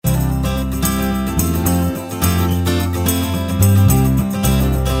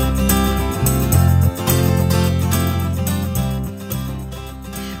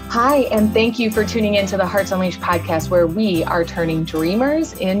and thank you for tuning into the Hearts Unleashed podcast, where we are turning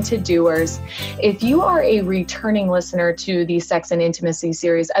dreamers into doers. If you are a returning listener to the Sex and Intimacy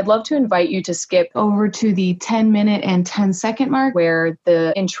series, I'd love to invite you to skip over to the 10-minute and 10-second mark where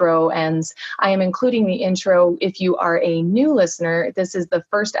the intro ends. I am including the intro. If you are a new listener, this is the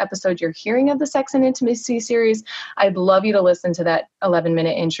first episode you're hearing of the Sex and Intimacy series. I'd love you to listen to that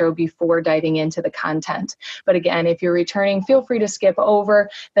 11-minute intro before diving into the content. But again, if you're returning, feel free to skip over.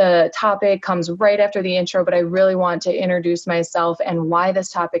 The topic comes right after the intro, but I really want to introduce myself and why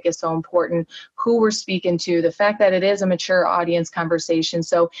this topic is so important, who we're speaking to, the fact that it is a mature audience conversation.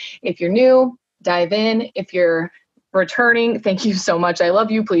 So if you're new, dive in. If you're returning, thank you so much. I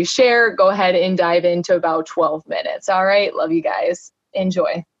love you. Please share. Go ahead and dive into about 12 minutes. All right. Love you guys.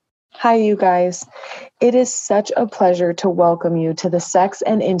 Enjoy. Hi, you guys. It is such a pleasure to welcome you to the Sex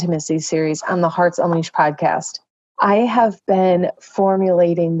and Intimacy series on the Hearts Unleashed podcast. I have been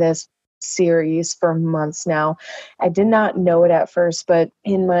formulating this series for months now. I did not know it at first, but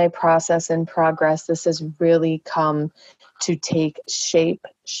in my process and progress, this has really come to take shape,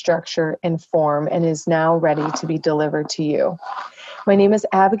 structure, and form, and is now ready to be delivered to you. My name is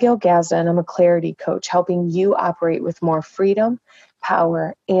Abigail Gazda, and I'm a clarity coach, helping you operate with more freedom,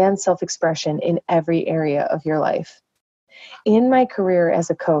 power, and self-expression in every area of your life. In my career as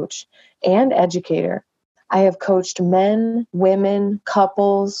a coach and educator, I have coached men, women,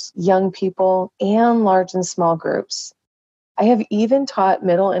 couples, young people, and large and small groups. I have even taught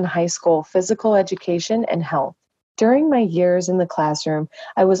middle and high school physical education and health. During my years in the classroom,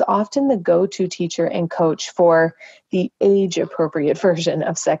 I was often the go-to teacher and coach for the age-appropriate version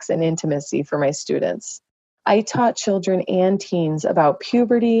of sex and intimacy for my students. I taught children and teens about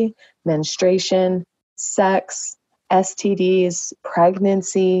puberty, menstruation, sex, STDs,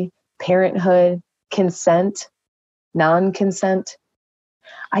 pregnancy, parenthood, consent, non-consent.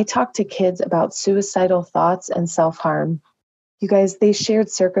 I talked to kids about suicidal thoughts and self-harm. You guys, they shared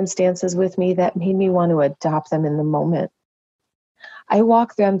circumstances with me that made me want to adopt them in the moment. I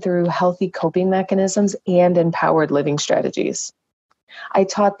walked them through healthy coping mechanisms and empowered living strategies. I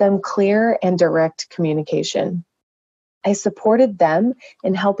taught them clear and direct communication. I supported them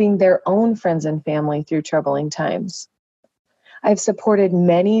in helping their own friends and family through troubling times. I've supported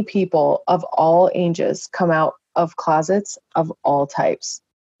many people of all ages come out of closets of all types.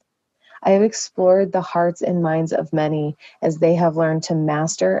 I have explored the hearts and minds of many as they have learned to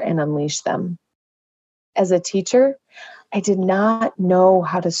master and unleash them. As a teacher, I did not know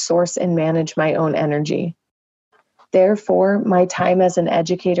how to source and manage my own energy. Therefore, my time as an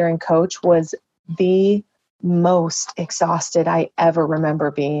educator and coach was the most exhausted I ever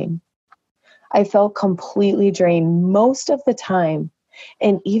remember being. I felt completely drained most of the time,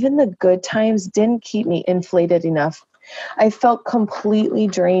 and even the good times didn't keep me inflated enough. I felt completely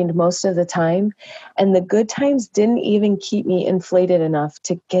drained most of the time, and the good times didn't even keep me inflated enough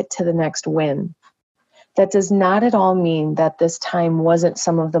to get to the next win. That does not at all mean that this time wasn't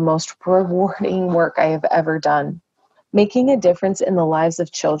some of the most rewarding work I have ever done. Making a difference in the lives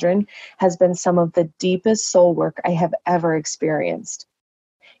of children has been some of the deepest soul work I have ever experienced.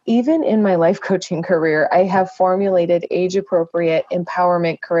 Even in my life coaching career, I have formulated age-appropriate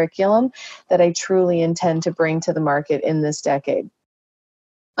empowerment curriculum that I truly intend to bring to the market in this decade.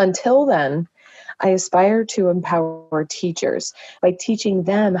 Until then, I aspire to empower teachers by teaching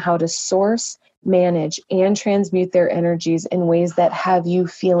them how to source, manage, and transmute their energies in ways that have you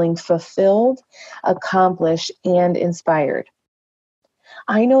feeling fulfilled, accomplished, and inspired.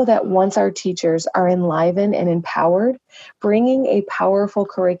 I know that once our teachers are enlivened and empowered, bringing a powerful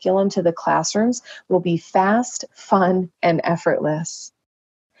curriculum to the classrooms will be fast, fun, and effortless.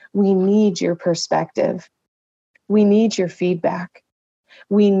 We need your perspective. We need your feedback.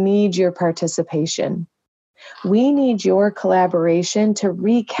 We need your participation. We need your collaboration to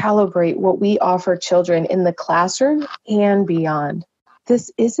recalibrate what we offer children in the classroom and beyond.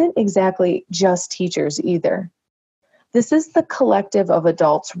 This isn't exactly just teachers either. This is the collective of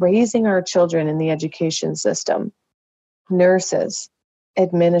adults raising our children in the education system. Nurses,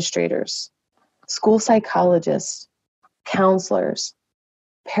 administrators, school psychologists, counselors,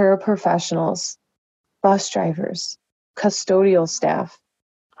 paraprofessionals, bus drivers, custodial staff,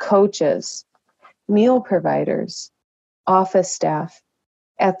 coaches, meal providers, office staff,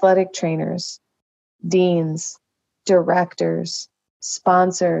 athletic trainers, deans, directors,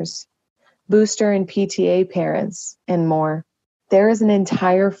 sponsors, booster and PTA parents, and more. There is an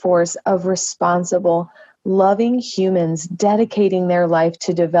entire force of responsible, loving humans dedicating their life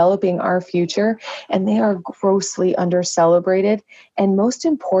to developing our future, and they are grossly under-celebrated and, most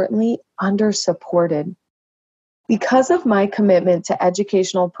importantly, under-supported. Because of my commitment to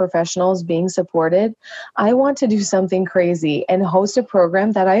educational professionals being supported, I want to do something crazy and host a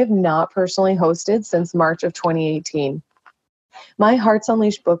program that I have not personally hosted since March of 2018. My Hearts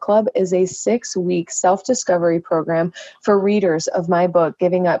Unleashed Book Club is a 6-week self-discovery program for readers of my book,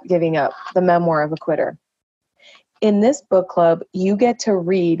 Giving Up, The Memoir of a Quitter. In this book club, you get to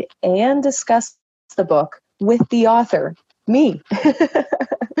read and discuss the book with the author, me.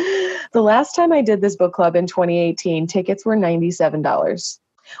 The last time I did this book club in 2018, tickets were $97.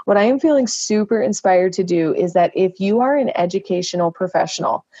 What I am feeling super inspired to do is that if you are an educational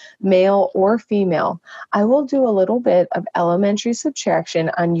professional, male or female, I will do a little bit of elementary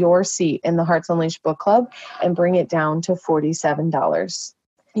subtraction on your seat in the Hearts Unleashed Book Club and bring it down to $47.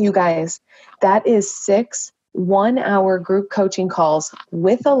 You guys, that is 6 one-hour group coaching calls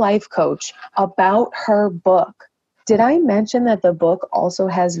with a life coach about her book. Did I mention that the book also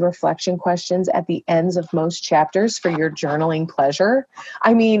has reflection questions at the ends of most chapters for your journaling pleasure?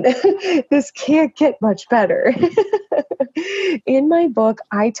 I mean, this can't get much better. In my book,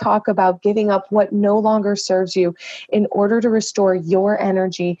 I talk about giving up what no longer serves you in order to restore your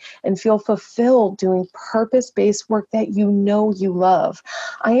energy and feel fulfilled doing purpose-based work that you know you love.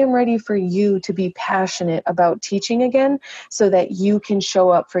 I am ready for you to be passionate about teaching again so that you can show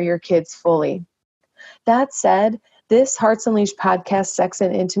up for your kids fully. That said, this Hearts Unleashed podcast Sex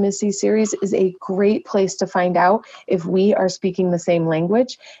and Intimacy series is a great place to find out if we are speaking the same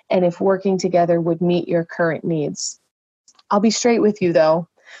language and if working together would meet your current needs. I'll be straight with you though.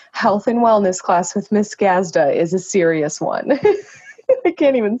 Health and wellness class with Miss Gazda is a serious one. I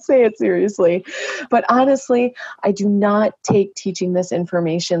can't even say it seriously. But honestly, I do not take teaching this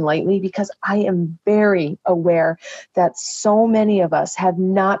information lightly because I am very aware that so many of us have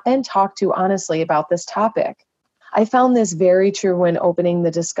not been talked to honestly about this topic. I found this very true when opening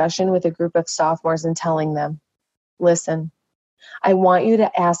the discussion with a group of sophomores and telling them, listen, I want you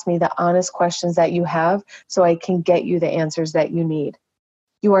to ask me the honest questions that you have so I can get you the answers that you need.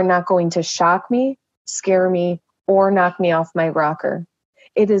 You are not going to shock me, scare me, or knock me off my rocker.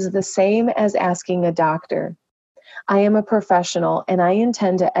 It is the same as asking a doctor. I am a professional and I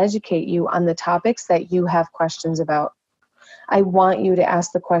intend to educate you on the topics that you have questions about. I want you to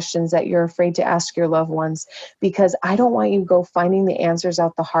ask the questions that you're afraid to ask your loved ones because I don't want you to go finding the answers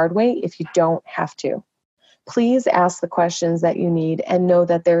out the hard way if you don't have to. Please ask the questions that you need and know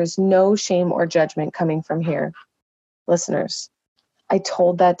that there is no shame or judgment coming from here. Listeners, I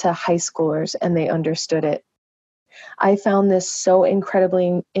told that to high schoolers and they understood it. I found this so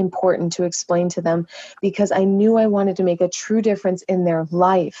incredibly important to explain to them because I knew I wanted to make a true difference in their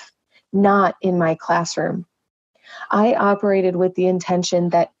life, not in my classroom. I operated with the intention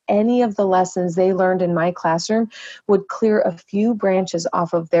that any of the lessons they learned in my classroom would clear a few branches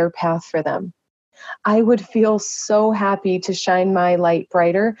off of their path for them. I would feel so happy to shine my light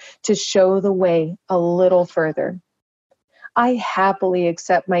brighter to show the way a little further. I happily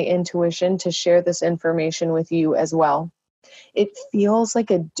accept my intuition to share this information with you as well. It feels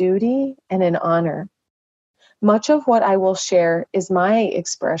like a duty and an honor. Much of what I will share is my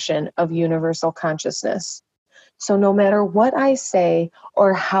expression of universal consciousness. So no matter what I say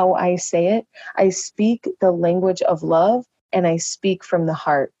or how I say it, I speak the language of love and I speak from the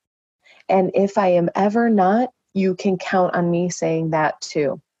heart. And if I am ever not, you can count on me saying that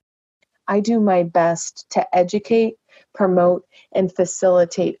too. I do my best to educate, promote, and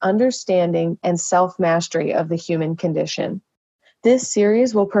facilitate understanding and self-mastery of the human condition. This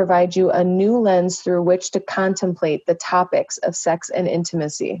series will provide you a new lens through which to contemplate the topics of sex and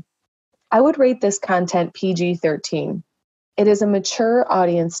intimacy. I would rate this content PG-13. It is a mature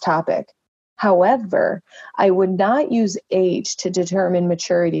audience topic. However, I would not use age to determine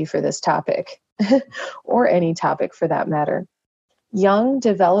maturity for this topic, or any topic for that matter. Young,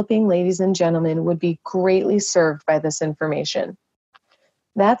 developing ladies and gentlemen would be greatly served by this information.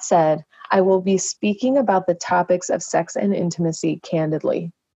 That said, I will be speaking about the topics of sex and intimacy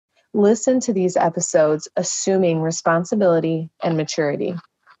candidly. Listen to these episodes assuming responsibility and maturity.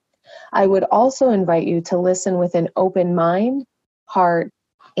 I would also invite you to listen with an open mind, heart,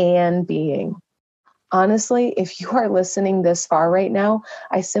 and being. Honestly, if you are listening this far right now,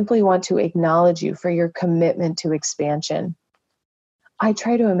 I simply want to acknowledge you for your commitment to expansion. I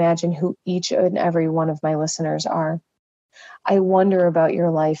try to imagine who each and every one of my listeners are. I wonder about your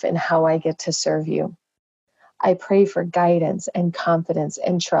life and how I get to serve you. I pray for guidance and confidence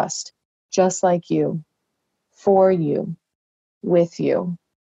and trust, just like you, for you, with you,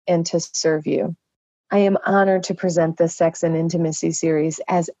 and to serve you. I am honored to present this Sex and Intimacy series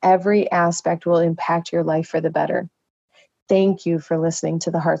as every aspect will impact your life for the better. Thank you for listening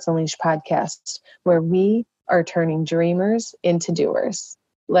to the Hearts Unleashed podcast, where we are turning dreamers into doers.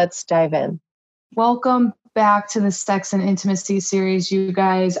 Let's dive in. Welcome back to the Sex and Intimacy series, you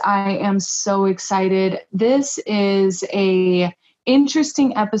guys. I am so excited. This is a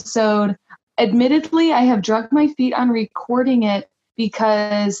interesting episode. Admittedly, I have dragged my feet on recording it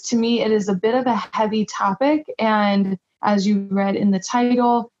because to me it is a bit of a heavy topic. And as you read in the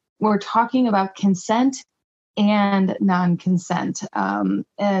title, we're talking about consent and non-consent.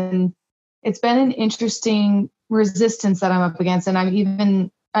 And it's been an interesting resistance that I'm up against.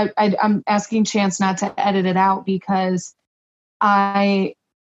 And I'm asking Chance not to edit it out because I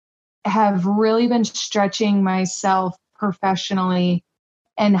have really been stretching myself professionally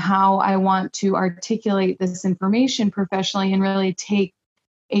and how I want to articulate this information professionally and really take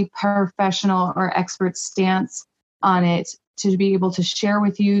a professional or expert stance on it to be able to share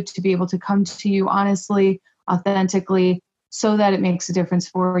with you, to be able to come to you honestly, authentically, so that it makes a difference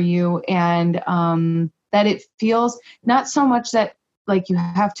for you and that it feels not so much that like you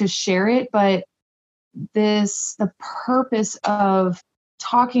have to share it, but the purpose of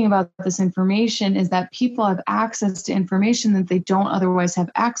talking about this information is that people have access to information that they don't otherwise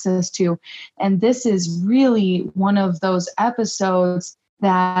have access to. And this is really one of those episodes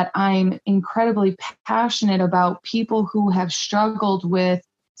that I'm incredibly passionate about. People who have struggled with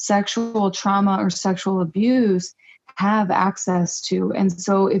sexual trauma or sexual abuse have access to. And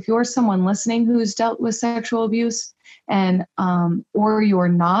so if you're someone listening who's dealt with sexual abuse and or you're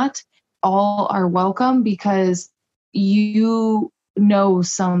not, all are welcome because you know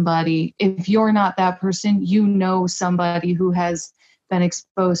somebody. If you're not that person, you know somebody who has been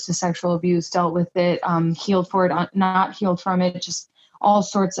exposed to sexual abuse, dealt with it, healed for it, not healed from it, just all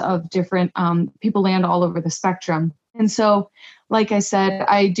sorts of different people land all over the spectrum. And so, like I said,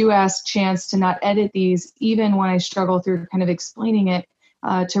 I do ask Chance to not edit these, even when I struggle through kind of explaining it,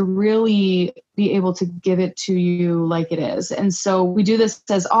 to really be able to give it to you like it is. And so we do this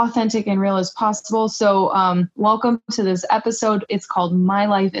as authentic and real as possible. So welcome to this episode. It's called My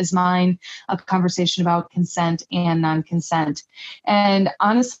Life is Mine, a conversation about consent and non-consent. And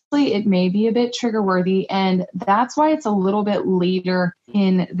honestly, it may be a bit trigger worthy. And that's why it's a little bit later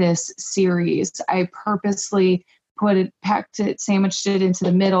in this series. I purposely sandwiched it into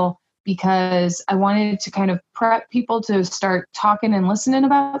the middle because I wanted to kind of prep people to start talking and listening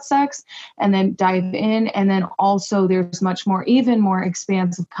about sex and then dive in. And then also there's even more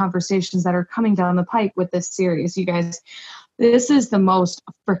expansive conversations that are coming down the pike with this series. You guys, this is the most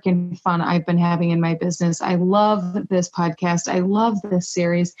freaking fun I've been having in my business. I love this podcast. I love this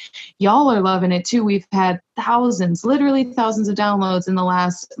series. Y'all are loving it too. We've had literally thousands of downloads in the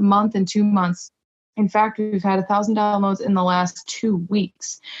last month and 2 months. In fact, we've had 1,000 downloads in the last 2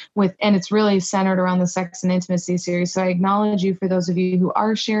 weeks and it's really centered around the Sex and Intimacy series. So I acknowledge you for those of you who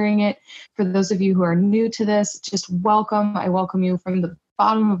are sharing it. For those of you who are new to this, just welcome. I welcome you from the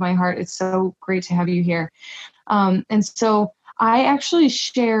bottom of my heart. It's so great to have you here. And so I actually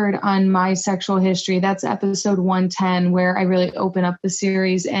shared on my sexual history, that's episode 110, where I really open up the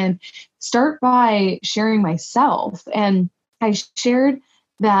series and start by sharing myself. And I shared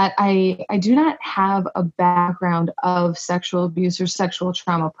that I do not have a background of sexual abuse or sexual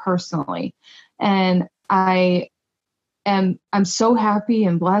trauma personally. And I'm so happy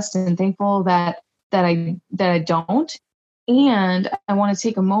and blessed and thankful that I don't. And I want to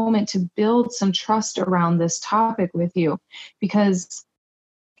take a moment to build some trust around this topic with you, because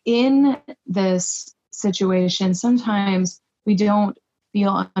in this situation, sometimes we don't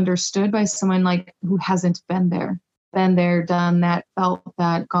feel understood by someone like who hasn't been there, done that, felt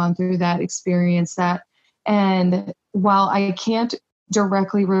that, gone through that, experienced that. And while I can't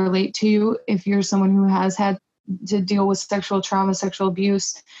directly relate to you if you're someone who has had to deal with sexual trauma, sexual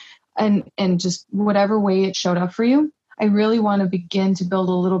abuse, and just whatever way it showed up for you, I really want to begin to build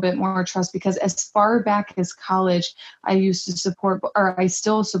a little bit more trust, because as far back as college, I used to support, or I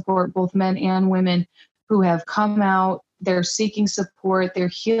still support, both men and women who have come out, they're seeking support, they're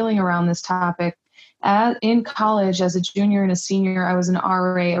healing around this topic. In college, as a junior and a senior, I was an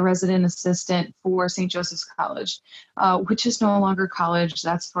RA, a resident assistant for St. Joseph's College, which is no longer college.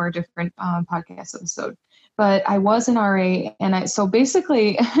 That's for a different podcast episode. But I was an RA, and so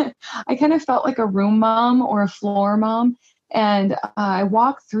basically I kind of felt like a room mom or a floor mom. And I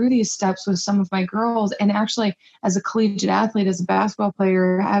walked through these steps with some of my girls. And actually, as a collegiate athlete, as a basketball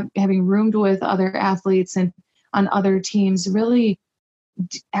player, having roomed with other athletes and on other teams, really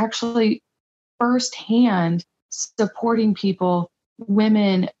actually firsthand supporting people,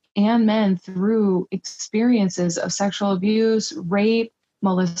 women and men, through experiences of sexual abuse, rape,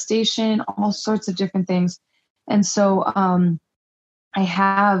 molestation, all sorts of different things. And so I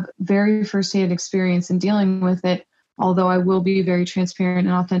have very firsthand experience in dealing with it, although I will be very transparent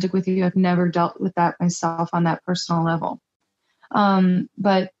and authentic with you. I've never dealt with that myself on that personal level.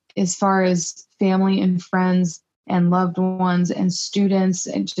 But as far as family and friends and loved ones and students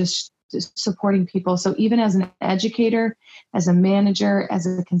and just supporting people. So even as an educator, as a manager, as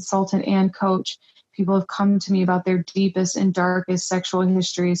a consultant and coach, people have come to me about their deepest and darkest sexual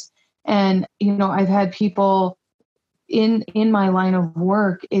histories. And, I've had people in my line of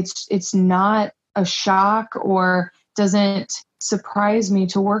work, it's not a shock or doesn't surprise me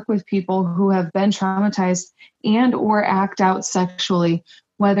to work with people who have been traumatized and or act out sexually,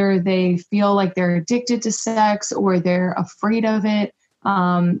 whether they feel like they're addicted to sex or they're afraid of it.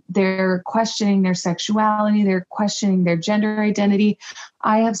 They're questioning their sexuality, they're questioning their gender identity.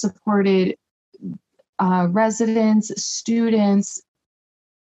 I have supported residents, students,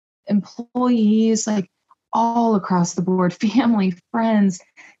 employees, like all across the board, family, friends,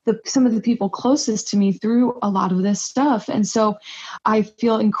 some of the people closest to me through a lot of this stuff. And so I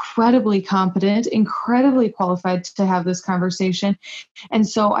feel incredibly competent, incredibly qualified to have this conversation. And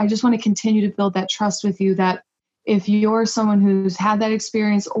so I just want to continue to build that trust with you that if you're someone who's had that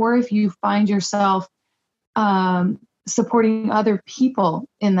experience, or if you find yourself supporting other people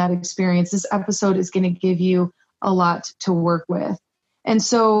in that experience, this episode is going to give you a lot to work with. And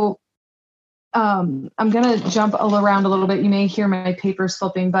so I'm going to jump around a little bit. You may hear my papers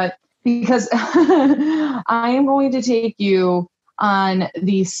flipping, but because I am going to take you on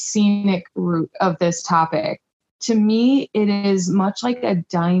the scenic route of this topic. To me, it is much like a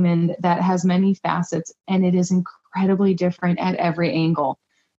diamond that has many facets, and it is incredibly different at every angle.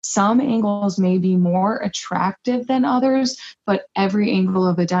 Some angles may be more attractive than others, but every angle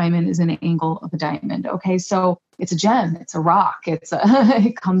of a diamond is an angle of a diamond. Okay, so it's a gem, it's a rock,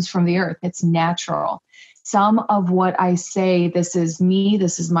 it comes from the earth, it's natural. Some of what I say, this is me,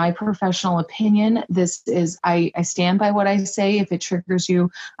 this is my professional opinion, I stand by what I say. If it triggers you,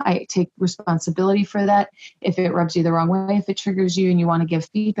 I take responsibility for that. If it rubs you the wrong way, if it triggers you and you want to give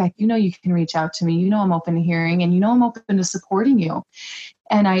feedback, you can reach out to me. I'm open to hearing, and I'm open to supporting you.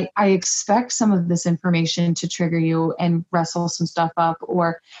 And I expect some of this information to trigger you and wrestle some stuff up,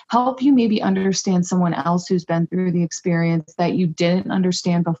 or help you maybe understand someone else who's been through the experience that you didn't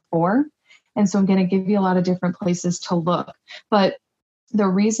understand before. And so I'm going to give you a lot of different places to look. But the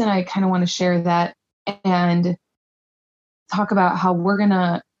reason I kind of want to share that and talk about how I'm going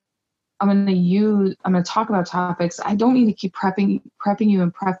to talk about topics. I don't need to keep prepping you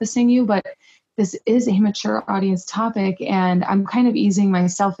and prefacing you, but this is a mature audience topic, and I'm kind of easing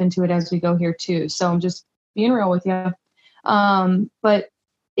myself into it as we go here too. So I'm just being real with you. But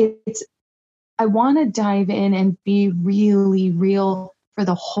I want to dive in and be really real for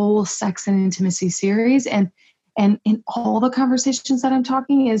the whole Sex and Intimacy series. And in all the conversations that I'm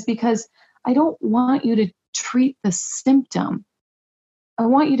talking is because I don't want you to treat the symptom. I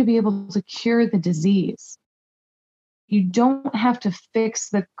want you to be able to cure the disease. You don't have to fix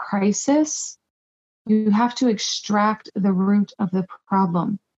the crisis. You have to extract the root of the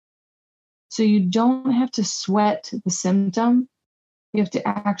problem. So you don't have to sweat the symptom. You have to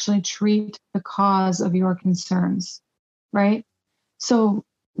actually treat the cause of your concerns, right? So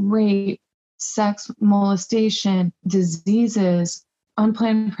rape, sex molestation, diseases,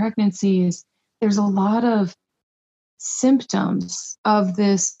 unplanned pregnancies, there's a lot of symptoms of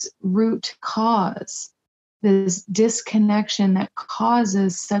this root cause, this disconnection that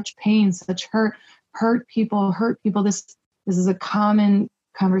causes such pain, such hurt people. This is a common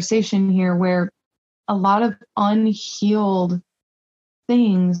conversation here where a lot of unhealed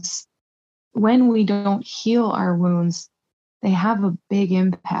things, when we don't heal our wounds, they have a big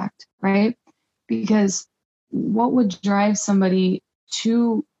impact, right? Because what would drive somebody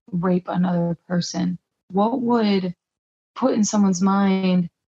to rape another person? What would put in someone's mind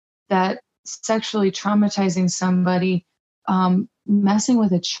that sexually traumatizing somebody, messing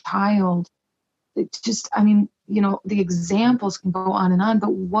with a child, the examples can go on and on,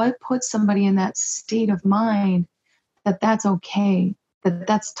 but what puts somebody in that state of mind that that's okay, that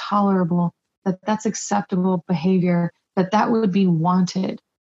that's tolerable, that that's acceptable behavior, that would be wanted,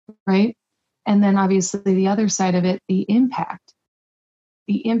 right? And then obviously the other side of it, the impact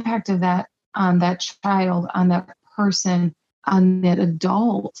of that on that child, on that person, on that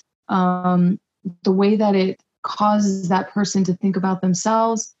adult, the way that it causes that person to think about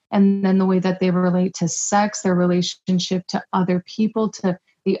themselves, and then the way that they relate to sex, their relationship to other people, to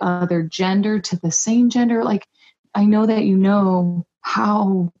the other gender, to the same gender. Like, I know that you know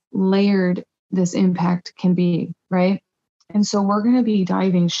how layered this impact can be, right? And so we're going to be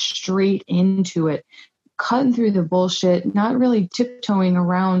diving straight into it, cutting through the bullshit, not really tiptoeing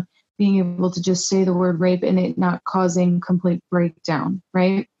around being able to just say the word rape and it not causing complete breakdown,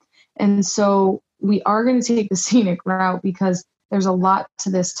 right? And so we are going to take the scenic route because there's a lot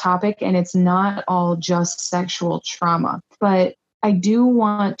to this topic and it's not all just sexual trauma. But I do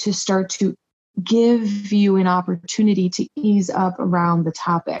want to start to give you an opportunity to ease up around the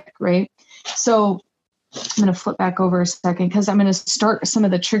topic, right? So I'm going to flip back over a second because I'm going to start some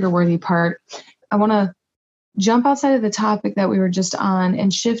of the trigger-worthy part. I want to jump outside of the topic that we were just on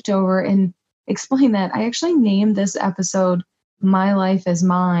and shift over and explain that I actually named this episode My Life is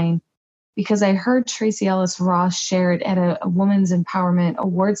Mine because I heard Tracee Ellis Ross share it at a Women's Empowerment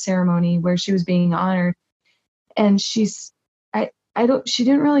Award ceremony where she was being honored. And she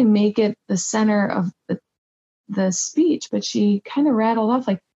didn't really make it the center of the speech, but she kind of rattled off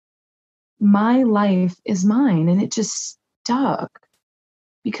like, my life is mine. And it just stuck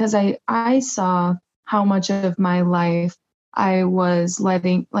because I saw how much of my life I was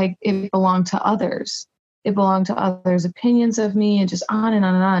letting, like, it belonged to others. It belonged to others' opinions of me and just on and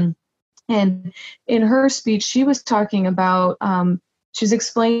on and on. And in her speech, she was talking about, she was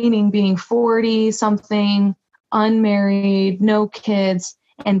explaining being 40 something, unmarried, no kids,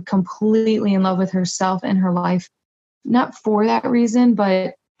 and completely in love with herself and her life. Not for that reason,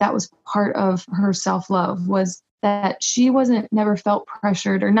 but that was part of her self-love, was that she never felt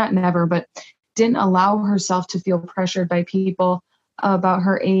pressured, or not never, but didn't allow herself to feel pressured by people about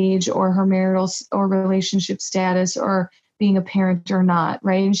her age or her marital or relationship status or being a parent or not,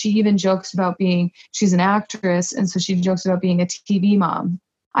 right? And she even jokes about she's an actress, and so she jokes about being a TV mom.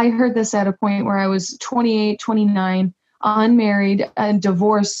 I heard this at a point where I was 28, 29, unmarried, and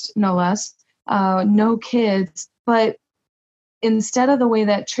divorced, no less, no kids. But instead of the way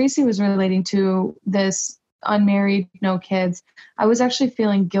that Tracee was relating to this unmarried, no kids, I was actually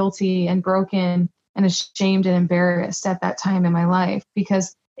feeling guilty and broken and ashamed and embarrassed at that time in my life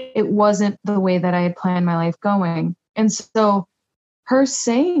because it wasn't the way that I had planned my life going. And so her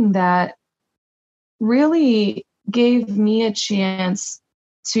saying that really gave me a chance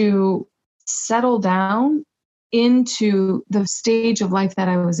to settle down into the stage of life that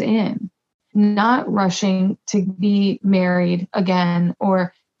I was in, not rushing to be married again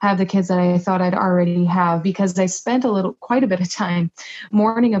or have the kids that I thought I'd already have, because I spent quite a bit of time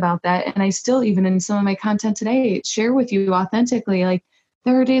mourning about that. And I still, even in some of my content today, share with you authentically, like,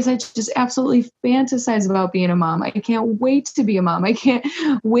 there are days I just absolutely fantasize about being a mom. I can't wait to be a mom. I can't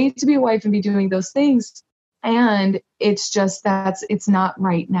wait to be a wife and be doing those things. And it's just it's not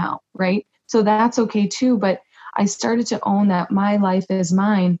right now, right? So that's okay too. But I started to own that my life is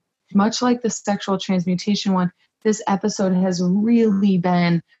mine. Much like the sexual transmutation one, this episode has really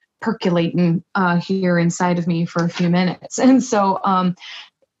been percolating here inside of me for a few minutes. And so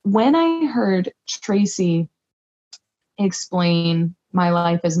when I heard Tracee explain my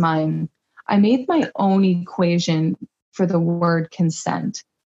life is mine, I made my own equation for the word consent.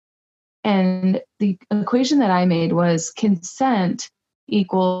 And the equation that I made was consent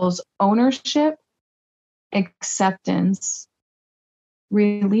equals ownership, acceptance,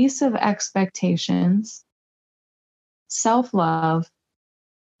 release of expectations, self-love,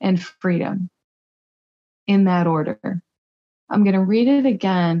 and freedom, in that order. I'm going to read it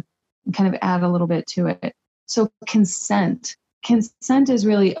again and kind of add a little bit to it. So consent is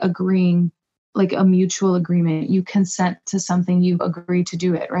really agreeing, like a mutual agreement. You consent to something, you agree to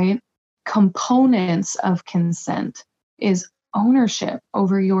do it, right? Components of consent is ownership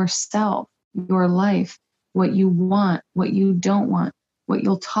over yourself, your life, what you want, what you don't want, what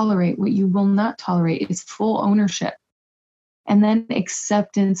you'll tolerate, what you will not tolerate. It's full ownership. And then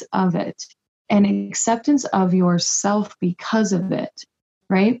acceptance of it, and acceptance of yourself because of it,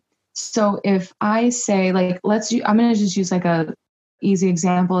 right? So if I say, like, I'm going to just use like a easy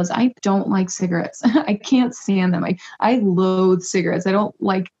example is I don't like cigarettes. I can't stand them. I loathe cigarettes. I don't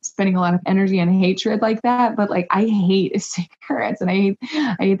like spending a lot of energy and hatred like that, but like I hate cigarettes and I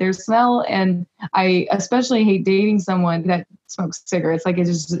hate their smell. And I especially hate dating someone that smokes cigarettes. Like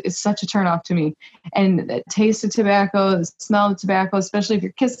it's such a turnoff to me. And the taste of tobacco, the smell of tobacco, especially if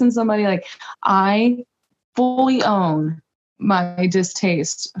you're kissing somebody, like I fully own my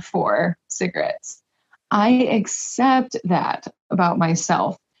distaste for cigarettes. I accept that about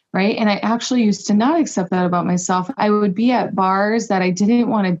myself, right? And I actually used to not accept that about myself. I would be at bars that I didn't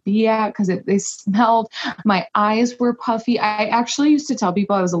want to be at because they smelled, my eyes were puffy. I actually used to tell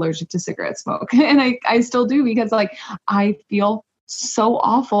people I was allergic to cigarette smoke. And I still do, because like I feel so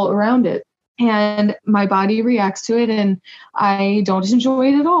awful around it. And my body reacts to it and I don't enjoy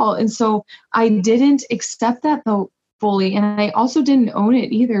it at all. And so I didn't accept that though fully. And I also didn't own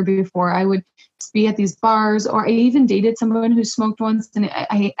it either before. I would be at these bars, or I even dated someone who smoked once, and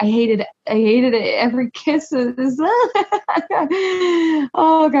I hated it. Every kiss is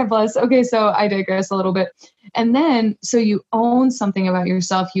oh, God bless. Okay, so I digress a little bit. And then, so you own something about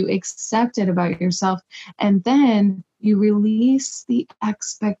yourself, you accept it about yourself, and then you release the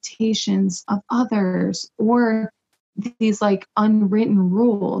expectations of others, or these like unwritten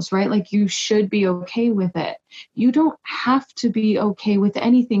rules, right? Like you should be okay with it. You don't have to be okay with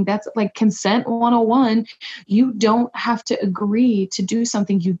anything. That's like consent 101. You don't have to agree to do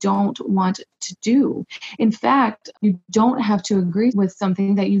something you don't want to do. In fact, you don't have to agree with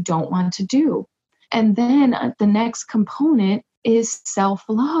something that you don't want to do. And then the next component is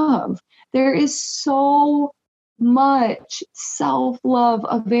self-love. There is so much self-love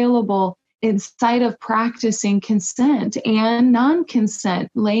available inside of practicing consent and non-consent,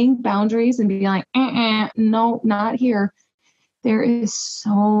 laying boundaries and being like, no, not here. There is so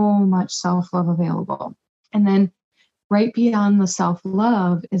much self-love available. And then right beyond the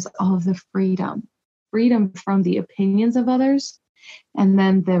self-love is all of the freedom from the opinions of others, and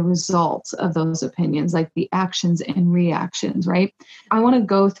then the results of those opinions, like the actions and reactions, right? I want to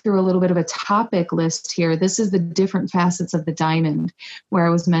go through a little bit of a topic list here. This is the different facets of the diamond, where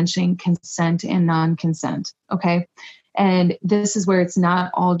I was mentioning consent and non-consent, okay? And this is where it's not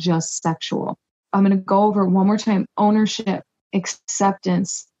all just sexual. I'm going to go over one more time: ownership,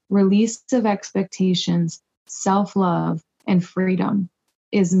 acceptance, release of expectations, self-love, and freedom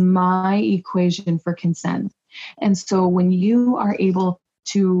is my equation for consent. And so when you are able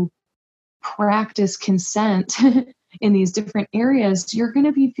to practice consent in these different areas, you're going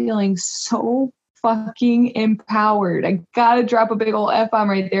to be feeling so fucking empowered. I got to drop a big old F-bomb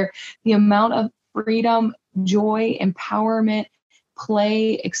right there. The amount of freedom, joy, empowerment,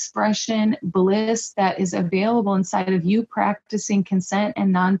 play, expression, bliss that is available inside of you practicing consent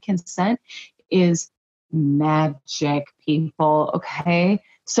and non-consent is magic, people. Okay.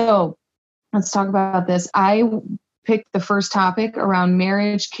 So let's talk about this. I picked the first topic around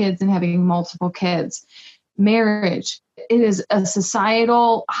marriage, kids, and having multiple kids. Marriage, it is a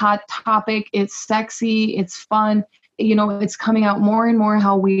societal hot topic. It's sexy. It's fun. You know, it's coming out more and more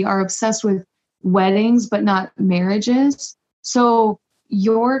how we are obsessed with weddings, but not marriages. So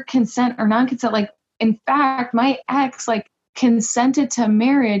your consent or non-consent, like, in fact, my ex, like, consented to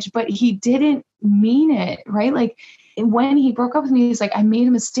marriage, but he didn't mean it, right? Like, when he broke up with me, he's like, I made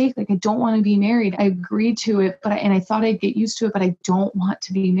a mistake. Like, I don't want to be married. I agreed to it, and I thought I'd get used to it, but I don't want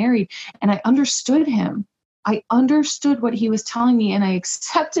to be married. And I understood him. I understood what he was telling me, and I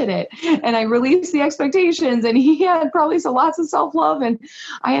accepted it, and I released the expectations. And he had probably lots of self-love, and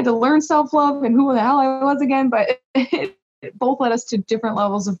I had to learn self-love and who the hell I was again. But it both led us to different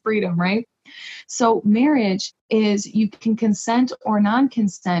levels of freedom, right? So marriage is, you can consent or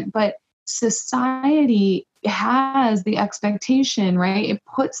non-consent, but society has the expectation, right? It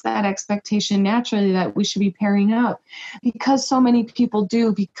puts that expectation naturally that we should be pairing up, because so many people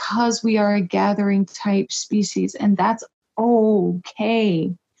do, because we are a gathering type species, and that's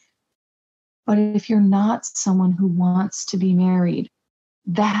okay. But if you're not someone who wants to be married,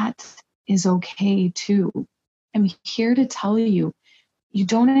 that is okay too. I'm here to tell you, you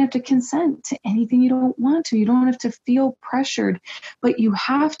don't have to consent to anything you don't want to. You don't have to feel pressured, but you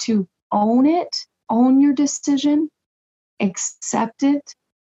have to own it, own your decision, accept it,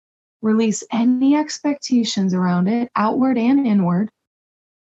 release any expectations around it, outward and inward.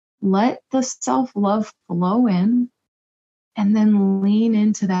 Let the self-love flow in, and then lean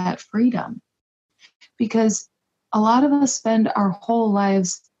into that freedom. Because a lot of us spend our whole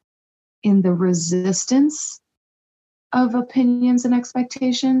lives in the resistance of opinions and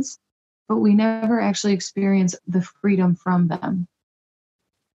expectations, but we never actually experience the freedom from them.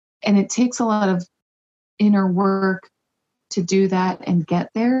 And it takes a lot of inner work to do that and get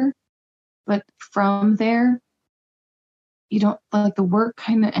there. But from there, you don't, like, the work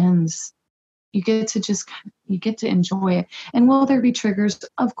kind of ends. You get to enjoy it. And will there be triggers?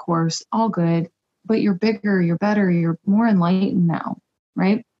 Of course, all good. But you're bigger, you're better, you're more enlightened now,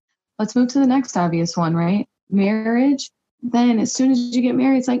 right? Let's move to the next obvious one, right? Marriage. Then as soon as you get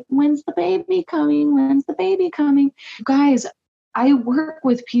married, it's like, when's the baby coming? When's the baby coming? Guys, I work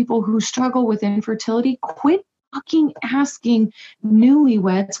with people who struggle with infertility. Quit fucking asking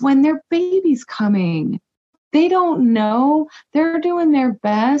newlyweds when their baby's coming. They don't know. They're doing their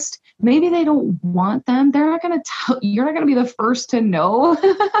best. Maybe they don't want them. They're not going to tell. You're not going to be the first to know.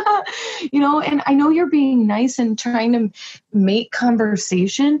 And I know you're being nice and trying to make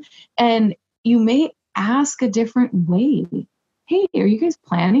conversation, and you may ask a different way. Hey, are you guys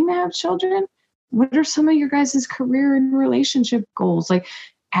planning to have children? what are some of your guys' career and relationship goals? Like,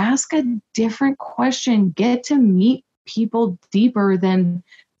 ask a different question. Get to meet people deeper than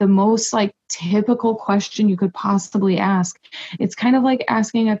the most like typical question you could possibly ask. It's kind of like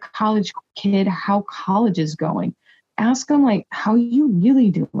asking a college kid how college is going. Ask them like, how you really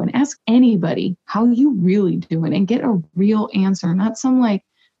doing? Ask anybody how you really doing and get a real answer, not some like,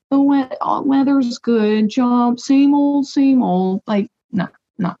 the weather's good, job, same old, same old. Like, no,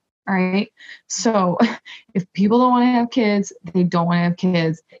 no. All right. So if people don't want to have kids, they don't want to have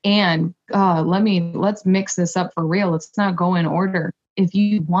kids. And let's mix this up for real. Let's not go in order. If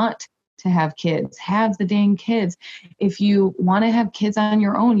you want to have kids, have the dang kids. If you want to have kids on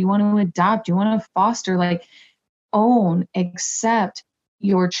your own, you want to adopt, you want to foster, like, own, accept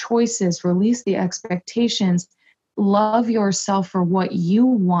your choices, release the expectations, love yourself for what you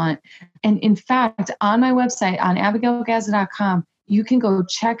want. And in fact, on my website, on abigailgazza.com, you can go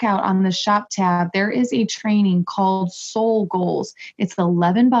check out on the shop tab. There is a training called Soul Goals. It's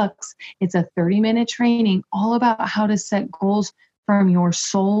 $11. It's a 30-minute training all about how to set goals from your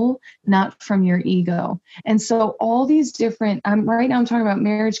soul, not from your ego. And so all these different, right now I'm talking about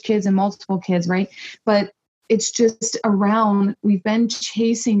marriage, kids, and multiple kids, right? But it's just around, we've been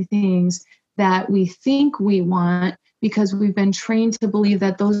chasing things that we think we want because we've been trained to believe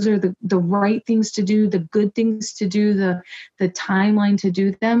that those are the right things to do, the good things to do, the timeline to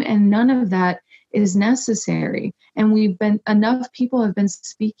do them. And none of that is necessary. And enough people have been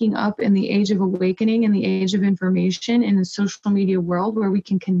speaking up in the age of awakening, in the age of information, in the social media world where we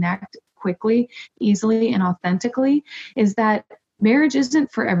can connect quickly, easily, and authentically, is that marriage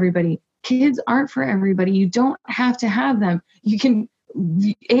isn't for everybody. Kids aren't for everybody. You don't have to have them. You can,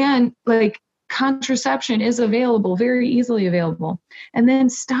 and like, contraception is available, very easily available. And then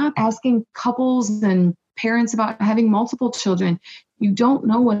stop asking couples and parents about having multiple children. You don't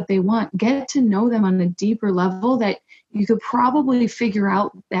know what they want. Get to know them on a deeper level that you could probably figure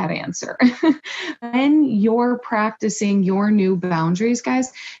out that answer. When you're practicing your new boundaries,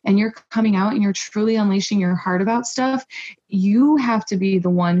 guys, and you're coming out and you're truly unleashing your heart about stuff, you have to be the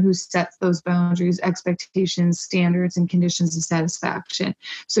one who sets those boundaries, expectations, standards, and conditions of satisfaction.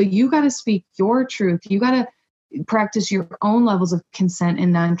 So you got to speak your truth. You got to practice your own levels of consent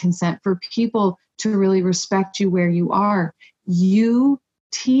and non-consent for people to really respect you where you are. You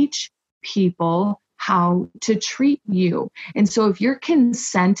teach people how to treat you. And so if you're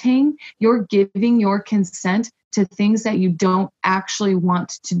consenting, you're giving your consent to things that you don't actually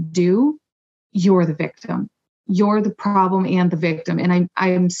want to do, you're the victim. You're the problem and the victim. And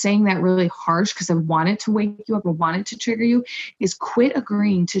I'm saying that really harsh because I want it to wake you up. I want it to trigger you, is quit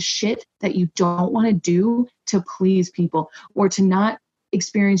agreeing to shit that you don't want to do to please people, or to not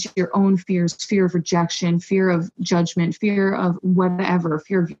experience your own fears, fear of rejection, fear of judgment, fear of whatever,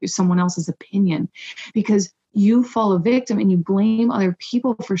 fear of someone else's opinion, because you fall a victim and you blame other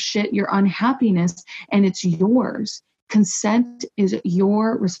people for shit, your unhappiness, and it's yours. Consent is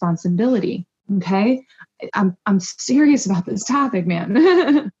your responsibility. Okay. I'm serious about this topic,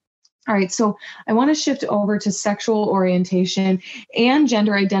 man. All right, so I want to shift over to sexual orientation and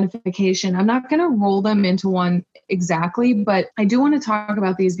gender identification. I'm not going to roll them into one exactly, but I do want to talk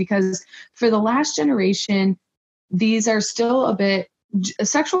about these because for the last generation, these are still a bit,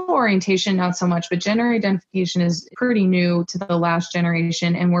 sexual orientation, not so much, but gender identification is pretty new to the last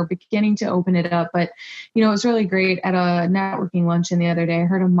generation, and we're beginning to open it up. But, it was really great at a networking luncheon the other day. I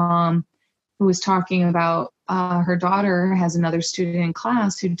heard a mom who was talking about her daughter has another student in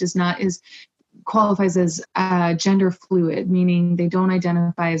class who qualifies as gender fluid, meaning they don't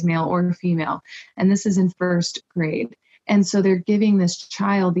identify as male or female. And this is in first grade. And so they're giving this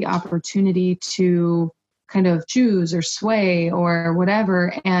child the opportunity to kind of choose or sway or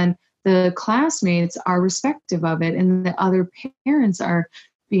whatever. And the classmates are respective of it. And the other parents are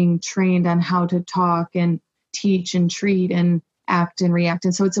being trained on how to talk and teach and treat and act and react.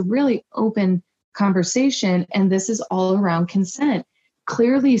 And so it's a really open conversation. And this is all around consent,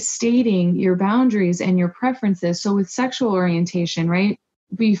 clearly stating your boundaries and your preferences. So with sexual orientation, right,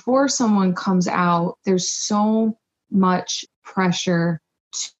 before someone comes out, there's so much pressure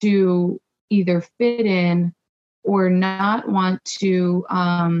to either fit in or not want to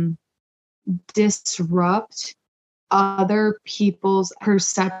disrupt other people's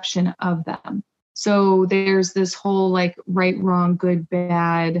perception of them. So there's this whole like right, wrong, good,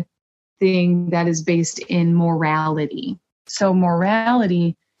 bad thing that is based in morality. So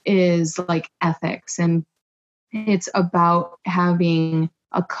morality is like ethics, and it's about having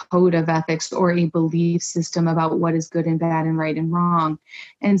a code of ethics or a belief system about what is good and bad and right and wrong.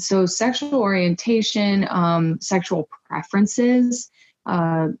 And so sexual orientation, sexual preferences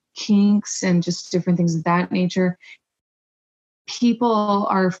kinks and just different things of that nature, people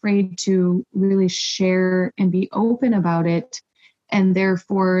are afraid to really share and be open about it. And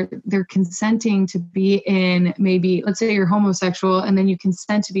therefore, they're consenting to be in, maybe, let's say you're homosexual, and then you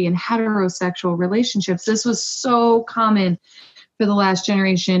consent to be in heterosexual relationships. This was so common for the last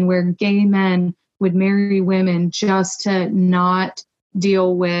generation, where gay men would marry women just to not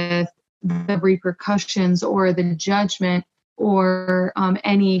deal with the repercussions or the judgment or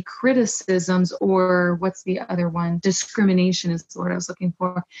any criticisms, or what's the other one? Discrimination is the word I was looking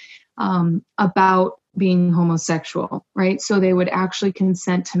for, about being homosexual, right? So they would actually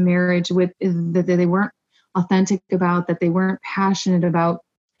consent to marriage with that they weren't authentic about, that they weren't passionate about.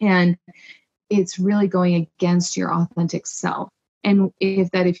 And it's really going against your authentic self. And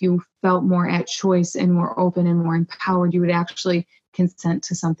if you felt more at choice and more open and more empowered, you would actually consent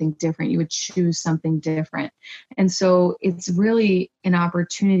to something different. You would choose something different. And so it's really an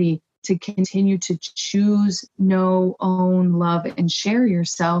opportunity to continue to choose, know, own, love, and share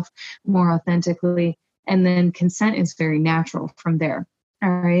yourself more authentically. And then consent is very natural from there. All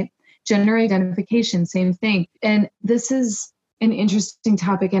right. Gender identification, same thing. And this is an interesting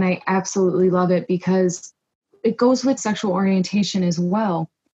topic, and I absolutely love it because it goes with sexual orientation as well.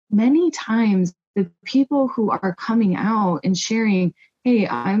 Many times the people who are coming out and sharing, hey,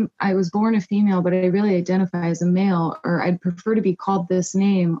 I was born a female, but I really identify as a male, or I'd prefer to be called this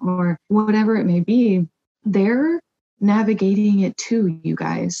name, or whatever it may be, they're navigating it too, you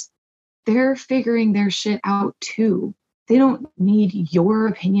guys. They're figuring their shit out too. They don't need your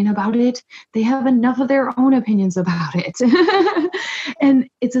opinion about it. They have enough of their own opinions about it. And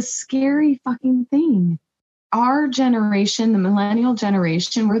it's a scary fucking thing. Our generation, the millennial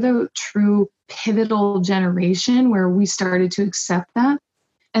generation, we're the true pivotal generation where we started to accept that.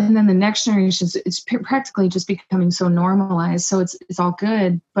 And then the next generation, it's practically just becoming so normalized. So it's all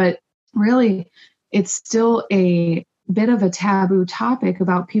good. But really, it's still a bit of a taboo topic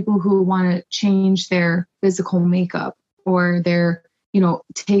about people who want to change their physical makeup, or their,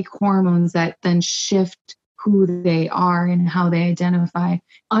 take hormones that then shift who they are and how they identify.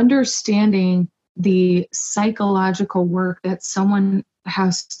 Understanding the psychological work that someone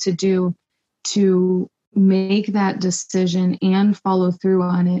has to do to make that decision and follow through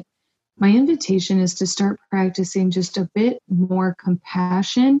on it. My invitation is to start practicing just a bit more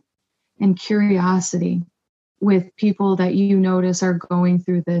compassion and curiosity with people that you notice are going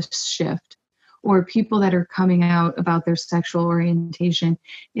through this shift, or people that are coming out about their sexual orientation,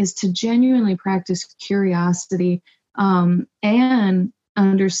 is to genuinely practice curiosity, and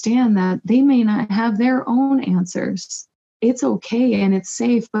understand that they may not have their own answers. It's okay and it's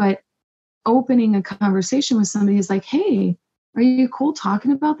safe, but opening a conversation with somebody is like, hey, are you cool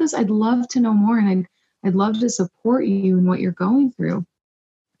talking about this? I'd love to know more, and I'd love to support you in what you're going through.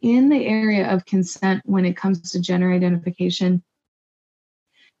 In the area of consent, when it comes to gender identification,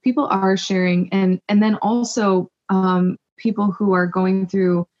 people are sharing, and then also people who are going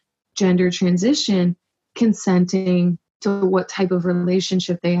through gender transition, consenting to what type of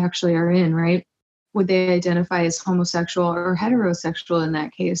relationship they actually are in, right? Would they identify as homosexual or heterosexual in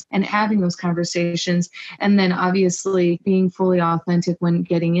that case? And having those conversations, and then obviously being fully authentic when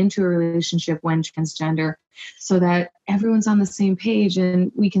getting into a relationship when transgender, so that everyone's on the same page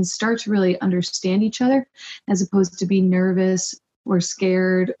and we can start to really understand each other, as opposed to be nervous or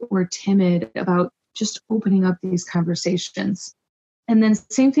scared or timid about just opening up these conversations. And then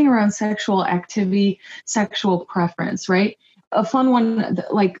same thing around sexual activity, sexual preference, right? A fun one,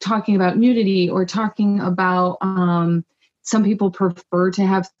 like talking about nudity, or talking about some people prefer to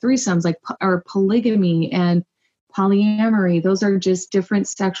have threesomes, or polygamy and polyamory. Those are just different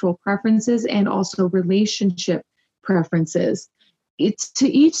sexual preferences and also relationship preferences. It's to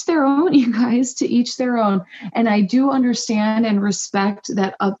each their own, you guys, to each their own. And I do understand and respect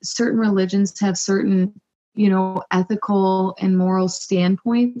that certain religions have certain, ethical and moral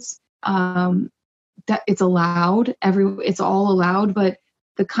standpoints, that it's allowed, it's all allowed. But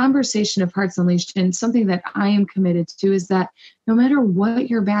the conversation of Hearts Unleashed, and something that I am committed to, is that no matter what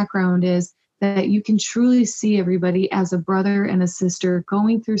your background is, that you can truly see everybody as a brother and a sister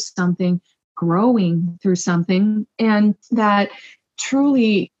going through something, growing through something, and that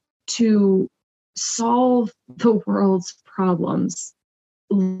truly, to solve the world's problems,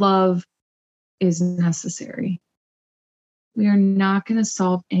 love is necessary. We are not going to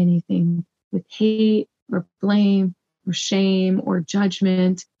solve anything with hate or blame or shame or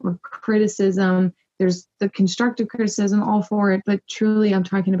judgment or criticism. There's the constructive criticism, all for it, but truly I'm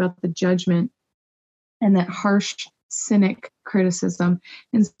talking about the judgment and that harsh, cynic criticism.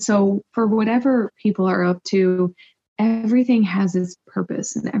 And so for whatever people are up to, everything has its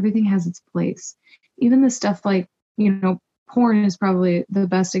purpose and everything has its place. Even the stuff like, porn is probably the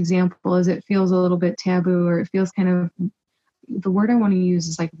best example, as it feels a little bit taboo, or it feels kind of, the word I want to use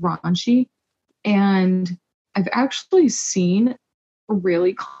is like raunchy. And I've actually seen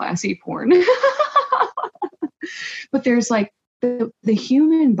really classy porn. But there's like the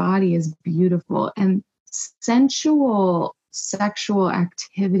human body is beautiful, and sensual sexual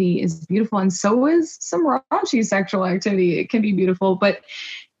activity is beautiful, and so is some raunchy sexual activity. It can be beautiful, but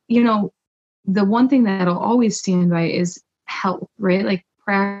the one thing that'll always stand by is health, right? Like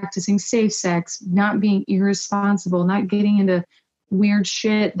practicing safe sex, not being irresponsible, not getting into weird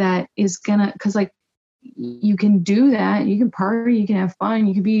shit that is gonna, because like you can do that, you can party, you can have fun,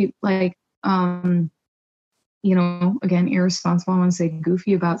 you can be like again, irresponsible, I want to say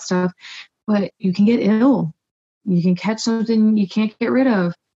goofy about stuff, but you can get ill. You can catch something you can't get rid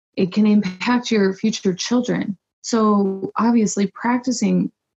of. It can impact your future children. So obviously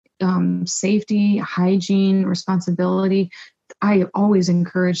practicing safety, hygiene, responsibility, I always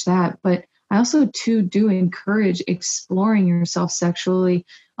encourage that. But I also too do encourage exploring yourself sexually.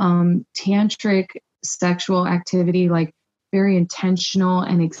 Tantric sexual activity, like very intentional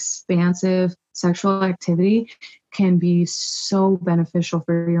and expansive sexual activity, can be so beneficial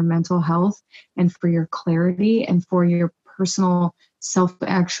for your mental health and for your clarity and for your personal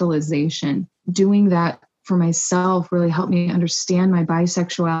self-actualization. Doing that for myself really helped me understand my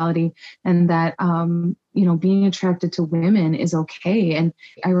bisexuality, and that, being attracted to women is okay. And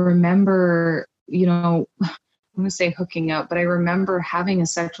I remember, I'm going to say hooking up, but I remember having a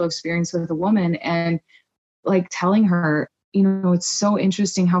sexual experience with a woman and like telling her, it's so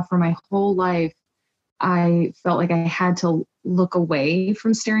interesting how for my whole life, I felt like I had to look away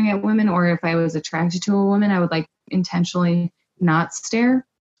from staring at women, or if I was attracted to a woman, I would like intentionally not stare.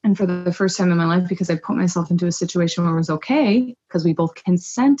 And for the first time in my life, because I put myself into a situation where it was okay, because we both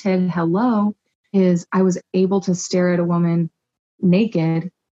consented, is I was able to stare at a woman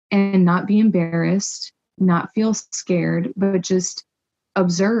naked and not be embarrassed, not feel scared, but just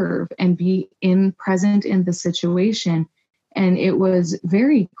observe and be present in the situation. And it was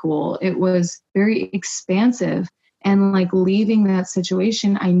very cool. It was very expansive. And like leaving that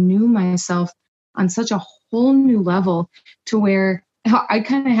situation, I knew myself on such a whole new level, to where I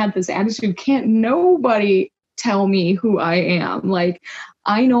kind of had this attitude, can't nobody tell me who I am. Like,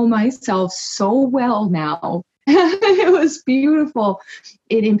 I know myself so well now. It was beautiful.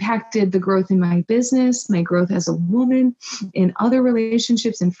 It impacted the growth in my business, my growth as a woman, in other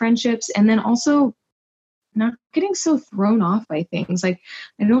relationships and friendships. And then also not getting so thrown off by things. Like,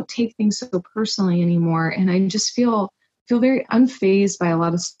 I don't take things so personally anymore. And I just feel very unfazed by a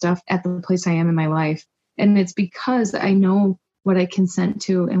lot of stuff at the place I am in my life. And it's because I know what I consent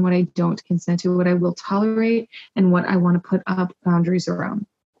to and what I don't consent to, what I will tolerate and what I want to put up boundaries around.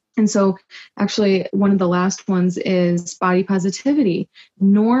 And so actually one of the last ones is body positivity,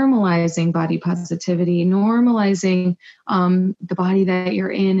 normalizing body positivity, normalizing the body that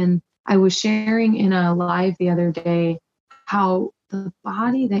you're in. And I was sharing in a live the other day how the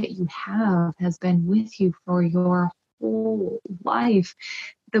body that you have has been with you for your whole life.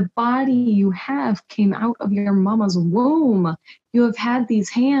 The body you have came out of your mama's womb. You have had these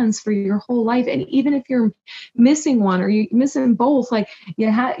hands for your whole life. And even if you're missing one or you're missing both, like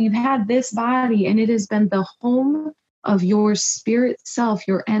you've had this body, and it has been the home of your spirit self,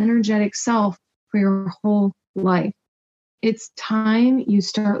 your energetic self, for your whole life. It's time you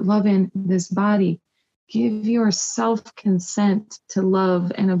start loving this body. Give yourself consent to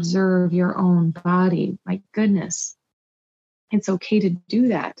love and observe your own body. My goodness. It's okay to do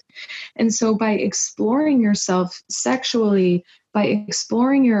that. And so by exploring yourself sexually, by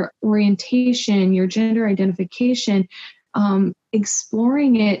exploring your orientation, your gender identification,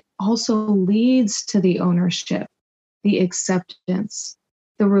 exploring it also leads to the ownership, the acceptance,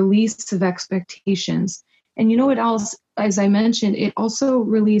 the release of expectations. And you know what else, as I mentioned, it also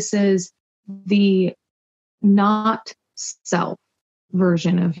releases the not self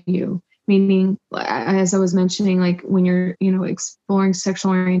version of you. Meaning, as I was mentioning, like when you're, exploring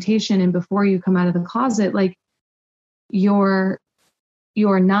sexual orientation and before you come out of the closet, like your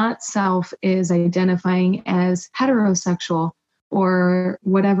not self is identifying as heterosexual or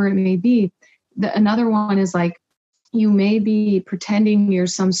whatever it may be. Another one is like, you may be pretending you're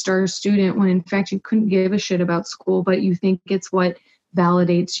some star student when in fact you couldn't give a shit about school, but you think it's what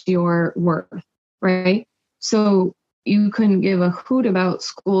validates your worth, right? So you couldn't give a hoot about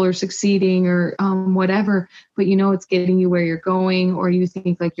school or succeeding or whatever, but it's getting you where you're going, or you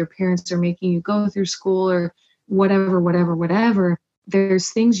think like your parents are making you go through school or whatever. there's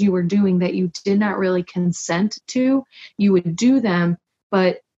things you were doing that you did not really consent to. You would do them,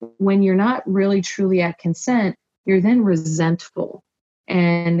 but when you're not really truly at consent, you're then resentful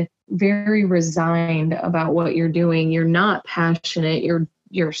and very resigned about what you're doing. You're not passionate.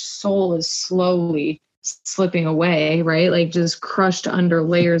 Your soul is slowly slipping away, right? Like just crushed under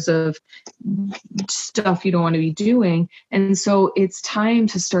layers of stuff you don't want to be doing. And so it's time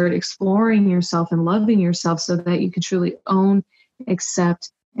to start exploring yourself and loving yourself so that you can truly own,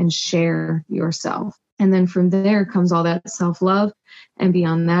 accept, and share yourself. And then from there comes all that self-love. And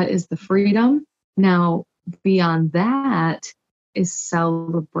beyond that is the freedom. Now, beyond that is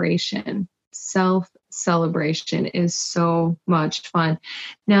celebration. Self-celebration is so much fun.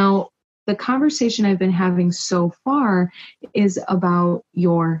 Now, the conversation I've been having so far is about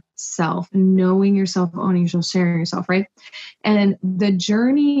yourself, knowing yourself, owning yourself, sharing yourself, right? And the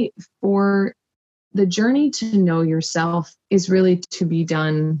journey to know yourself is really to be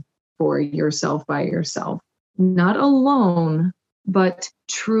done for yourself by yourself, not alone, but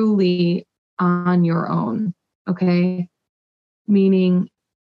truly on your own. Okay. Meaning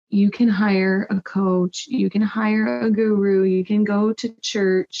you can hire a coach, you can hire a guru, you can go to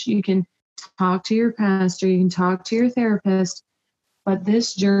church, you can talk to your pastor, you can talk to your therapist, but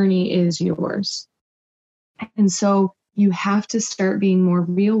this journey is yours. And so you have to start being more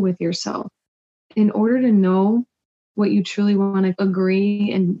real with yourself. In order to know what you truly want to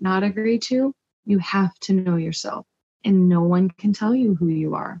agree and not agree to, you have to know yourself. And no one can tell you who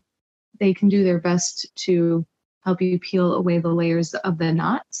you are. They can do their best to help you peel away the layers of the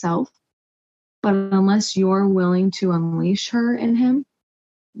not self. But unless you're willing to unleash her and him,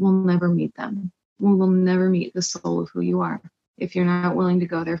 we'll never meet them. We will never meet the soul of who you are if you're not willing to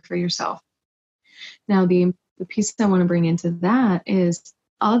go there for yourself. Now, the piece I want to bring into that is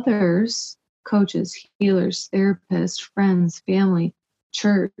others, coaches, healers, therapists, friends, family,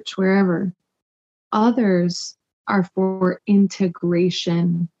 church, wherever. Others are for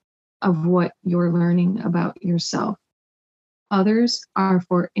integration of what you're learning about yourself. Others are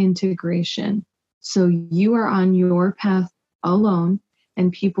for integration. So you are on your path alone,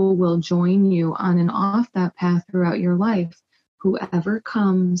 and people will join you on and off that path throughout your life. Whoever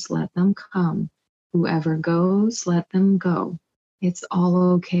comes, let them come. Whoever goes, let them go. It's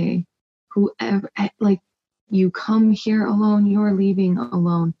all okay. Whoever, like, you come here alone, you're leaving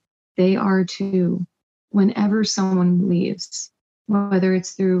alone. They are too. Whenever someone leaves, whether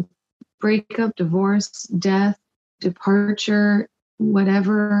it's through breakup, divorce, death, departure,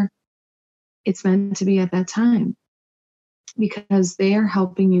 whatever, it's meant to be at that time, because they are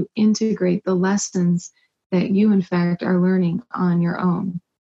helping you integrate the lessons that you, in fact, are learning on your own.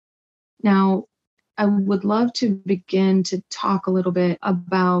 Now, I would love to begin to talk a little bit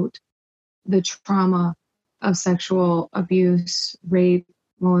about the trauma of sexual abuse, rape,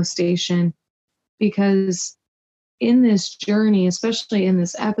 molestation, because in this journey, especially in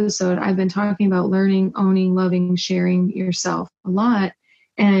this episode, I've been talking about learning, owning, loving, sharing yourself a lot.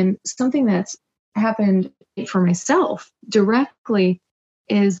 And something that's happened for myself directly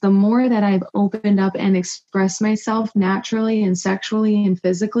is the more that I've opened up and expressed myself naturally and sexually and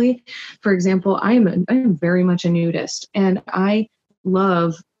physically. For example, I'm very much a nudist, and I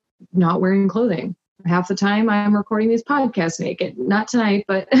love not wearing clothing. Half the time I'm recording these podcasts naked. Not tonight,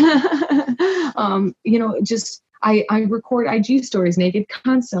 but just I record IG stories naked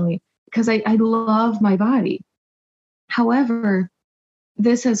constantly because I love my body. However,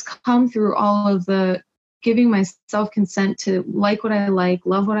 this has come through all of the giving myself consent to like what I like,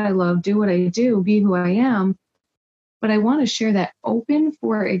 love what I love, do what I do, be who I am. But I want to share that open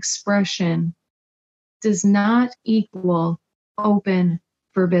for expression does not equal open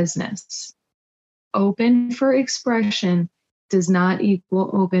for business. Open for expression does not equal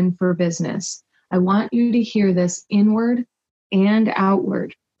open for business. I want you to hear this inward and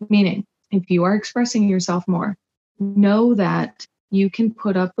outward, meaning if you are expressing yourself more, know that you can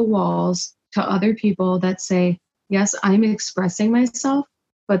put up the walls to other people that say, yes, I'm expressing myself,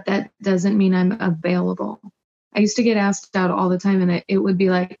 but that doesn't mean I'm available. I used to get asked out all the time, and it would be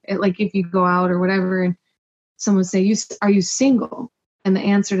like if you go out or whatever, and someone would say, are you single? And the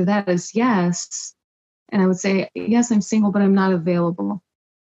answer to that is yes. And I would say, yes, I'm single, but I'm not available.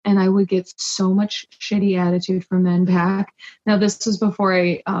 And I would get so much shitty attitude from men back. Now, this was before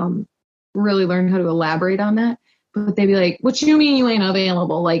I really learned how to elaborate on that. But they'd be like, what you mean you ain't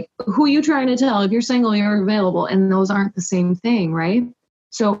available? Like, who are you trying to tell? If you're single, you're available. And those aren't the same thing, right?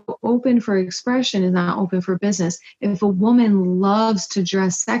 So open for expression is not open for business. If a woman loves to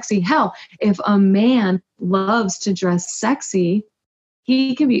dress sexy, hell, if a man loves to dress sexy,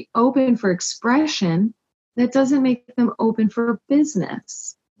 he can be open for expression, That doesn't make them open for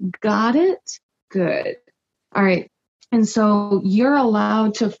business. Got it? Good. All right. And so you're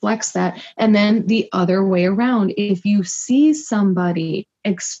allowed to flex that. And then the other way around, if you see somebody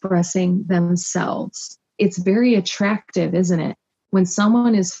expressing themselves, it's very attractive, isn't it? When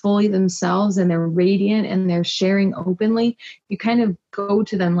someone is fully themselves and they're radiant and they're sharing openly, you kind of go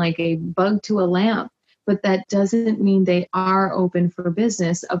to them like a bug to a lamp. But that doesn't mean they are open for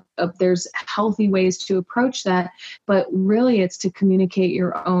business. There's healthy ways to approach that, but really it's to communicate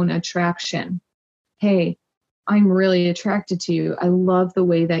your own attraction. Hey, I'm really attracted to you. I love the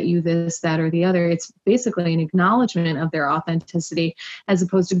way that you this, that, or the other. It's basically an acknowledgement of their authenticity as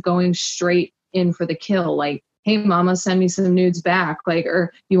opposed to going straight in for the kill. Like, hey, mama, send me some nudes back. Like,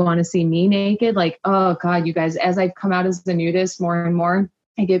 or you want to see me naked? Like, oh God, you guys, as I've come out as the nudist more and more,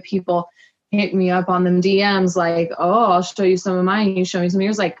 I get people hit me up on them DMs like, oh, I'll show you some of mine. You show me some of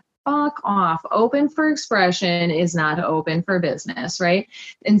yours. Like, fuck off. Open for expression is not open for business, right?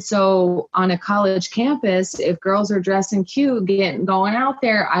 And so on a college campus, if girls are dressing cute, going out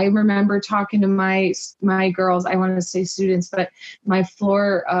there, I remember talking to my girls, I want to say students, but my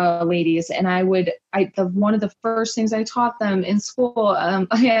floor ladies, and one of the first things I taught them in school,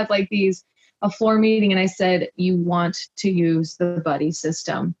 I had like a floor meeting, and I said, you want to use the buddy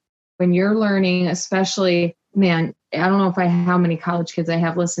system. When you're learning, especially, man, I don't know how many college kids I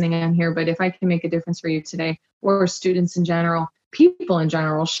have listening on here, but if I can make a difference for you today, or students in general, people in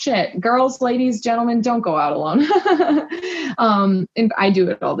general, shit, girls, ladies, gentlemen, don't go out alone. And I do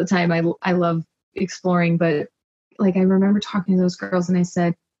it all the time. I love exploring, but like, I remember talking to those girls and I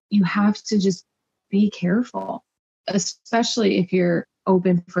said, you have to just be careful, especially if you're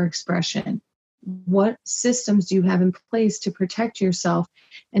open for expression. What systems do you have in place to protect yourself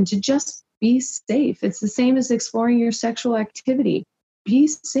and to just be safe? It's the same as exploring your sexual activity. Be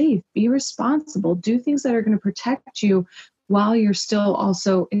safe, be responsible, do things that are going to protect you while you're still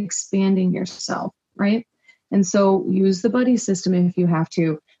also expanding yourself, right? And so use the buddy system if you have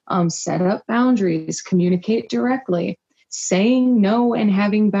to. Set up boundaries, communicate directly. Saying no and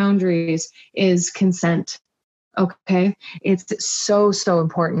having boundaries is consent. Okay? It's so, so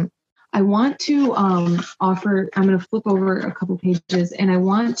important. I want to I'm going to flip over a couple pages, and I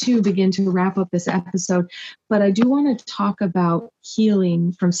want to begin to wrap up this episode, but I do want to talk about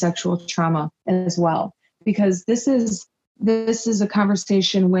healing from sexual trauma as well, because this is a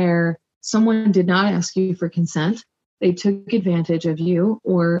conversation where someone did not ask you for consent. They took advantage of you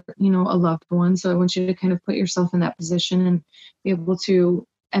or, a loved one. So I want you to kind of put yourself in that position and be able to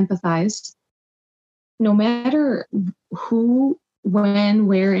empathize. No matter who, when,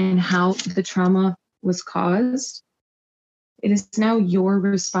 where, and how the trauma was caused, it is now your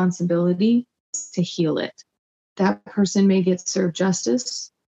responsibility to heal it. That person may get served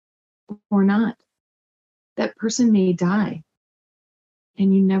justice or not. That person may die,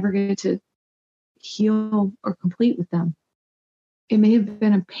 and you never get to heal or complete with them. It may have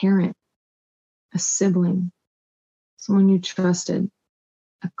been a parent, a sibling, someone you trusted,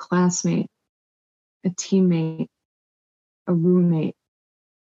 a classmate, a teammate, a roommate.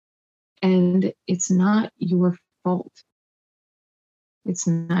 And it's not your fault. It's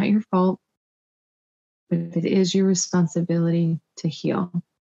not your fault, but it is your responsibility to heal.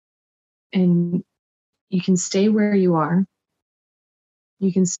 And you can stay where you are.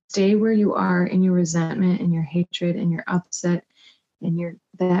 You can stay where you are in your resentment and your hatred and your upset and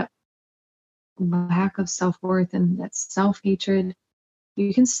that lack of self-worth and that self-hatred.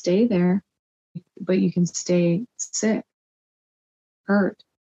 You can stay there, but you can stay sick, hurt,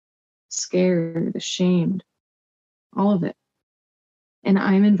 scared, ashamed, all of it. And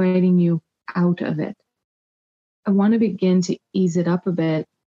I'm inviting you out of it. I want to begin to ease it up a bit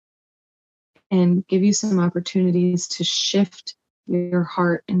and give you some opportunities to shift your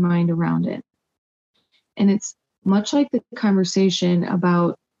heart and mind around it. And it's much like the conversation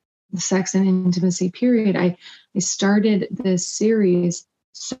about the sex and intimacy period. I started this series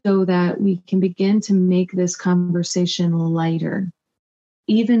so that we can begin to make this conversation lighter,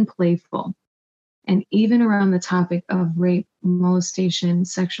 even playful, and even around the topic of rape, molestation,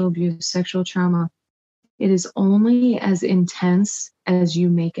 sexual abuse, sexual trauma. It is only as intense as you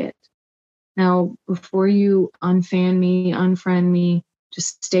make it. Now, before you unfan me, unfriend me,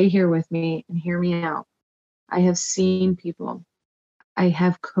 just stay here with me and hear me out. I have seen people. I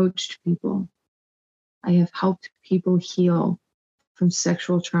have coached people. I have helped people heal from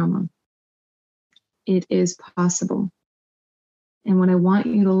sexual trauma. It is possible. And what I want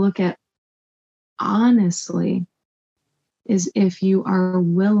you to look at honestly is if you are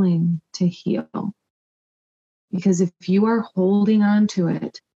willing to heal. Because if you are holding on to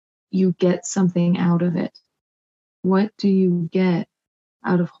it, you get something out of it? What do you get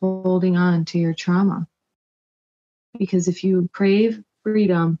out of holding on to your trauma? Because if you crave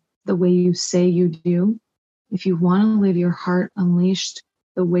freedom the way you say you do, if you want to live your heart unleashed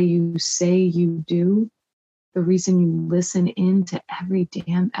the way you say you do, the reason you listen in to every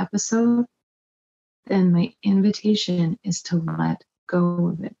damn episode, then my invitation is to let go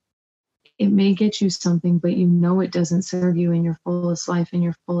of it. It may get you something, but you know it doesn't serve you in your fullest life and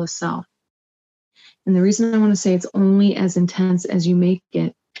your fullest self. And the reason I want to say it's only as intense as you make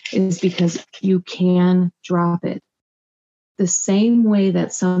it is because you can drop it. The same way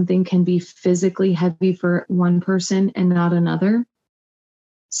that something can be physically heavy for one person and not another,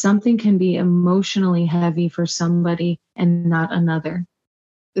 something can be emotionally heavy for somebody and not another.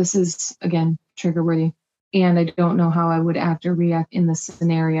 This is, again, trigger worthy. And I don't know how I would act or react in this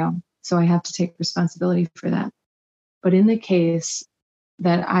scenario. So I have to take responsibility for that. But in the case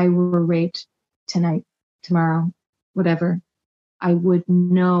that I were raped tonight, tomorrow, whatever, I would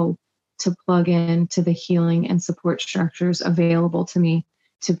know to plug in to the healing and support structures available to me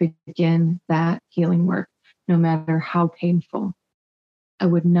to begin that healing work, no matter how painful. I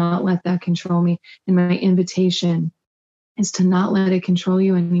would not let that control me. And my invitation is to not let it control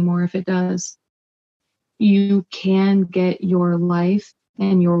you anymore if it does. You can get your life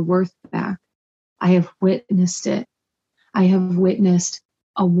and your worth back. I have witnessed it. I have witnessed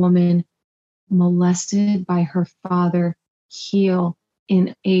a woman molested by her father heal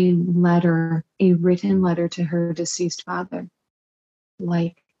in a letter, a written letter to her deceased father,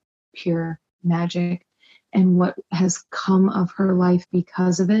 like pure magic. And what has come of her life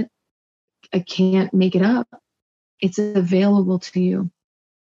because of it, I can't make it up. It's available to you.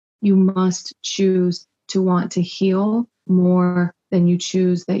 You must choose to want to heal more than you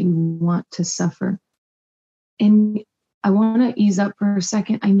choose that you want to suffer. And I want to ease up for a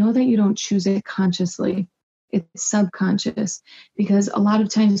second. I know that you don't choose it consciously. It's subconscious, because a lot of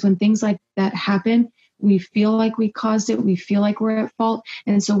times when things like that happen, we feel like we caused it. We feel like we're at fault.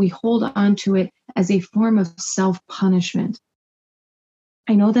 And so we hold on to it as a form of self-punishment.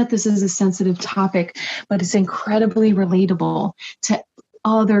 I know that this is a sensitive topic, but it's incredibly relatable to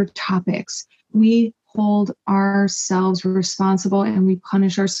other topics. We hold ourselves responsible and we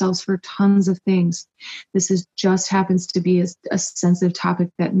punish ourselves for tons of things. This just happens to be a sensitive topic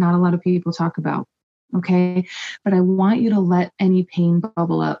that not a lot of people talk about. Okay. But I want you to let any pain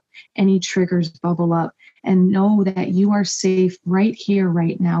bubble up, any triggers bubble up, and know that you are safe right here,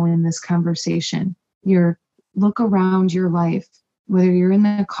 right now in this conversation. Look around your life, whether you're in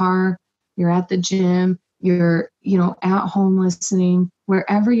the car, you're at the gym, you're, at home listening,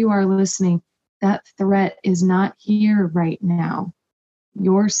 wherever you are listening, that threat is not here right now.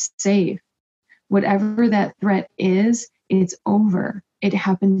 You're safe. Whatever that threat is, it's over. It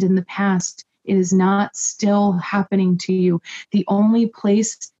happened in the past. It is not still happening to you. The only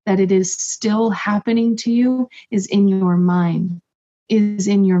place that it is still happening to you is in your mind, is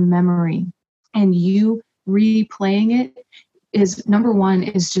in your memory. And you replaying it is, number one,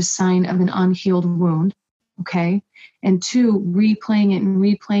 is just sign of an unhealed wound. Okay. And two,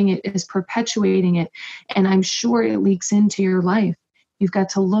 replaying it is perpetuating it. And I'm sure it leaks into your life. You've got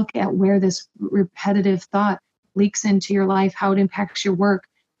to look at where this repetitive thought leaks into your life, how it impacts your work,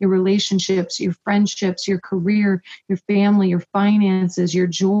 your relationships, your friendships, your career, your family, your finances, your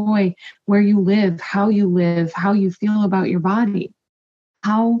joy, where you live, how you feel about your body.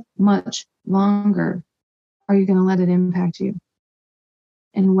 How much longer are you going to let it impact you?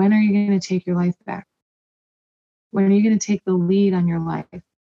 And when are you going to take your life back? When are you going to take the lead on your life?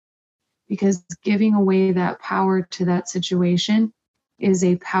 Because giving away that power to that situation is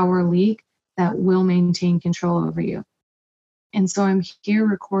a power leak that will maintain control over you. And so I'm here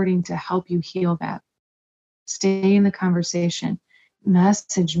recording to help you heal that. Stay in the conversation.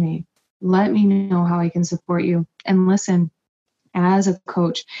 Message me. Let me know how I can support you. And listen, as a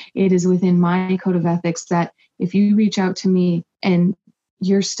coach, it is within my code of ethics that if you reach out to me and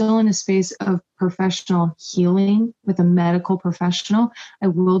you're still in a space of professional healing with a medical professional, I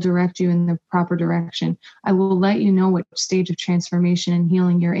will direct you in the proper direction. I will let you know what stage of transformation and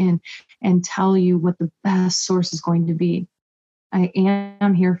healing you're in and tell you what the best source is going to be. I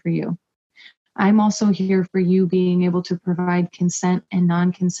am here for you. I'm also here for you being able to provide consent and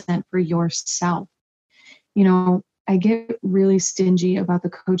non-consent for yourself. I get really stingy about the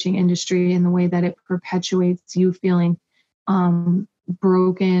coaching industry in the way that it perpetuates you feeling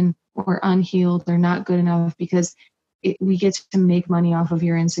broken or unhealed or not good enough because we get to make money off of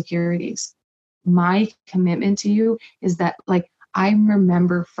your insecurities. My commitment to you is that, I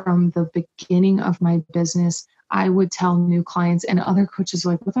remember from the beginning of my business, I would tell new clients, and other coaches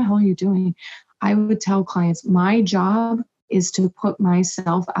were like, what the hell are you doing? I would tell clients, my job is to put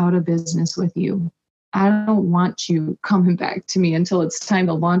myself out of business with you. I don't want you coming back to me until it's time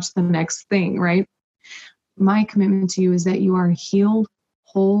to launch the next thing, right? My commitment to you is that you are a healed,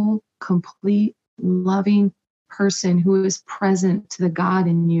 whole, complete, loving person who is present to the God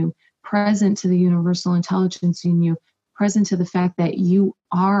in you, present to the universal intelligence in you, present to the fact that you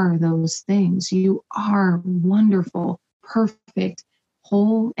are those things. You are wonderful, perfect,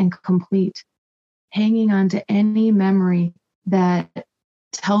 whole, and complete. Hanging on to any memory that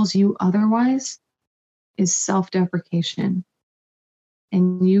tells you otherwise is self-deprecation,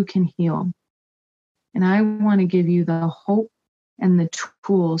 and you can heal. And I want to give you the hope and the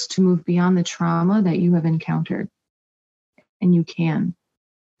tools to move beyond the trauma that you have encountered. And you can.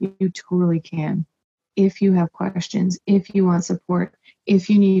 You totally can. If you have questions, if you want support, if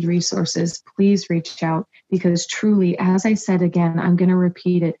you need resources, please reach out, because truly, as I said again, I'm going to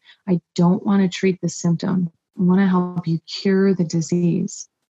repeat it. I don't want to treat the symptom. I want to help you cure the disease.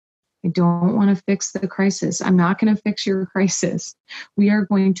 I don't want to fix the crisis. I'm not going to fix your crisis. We are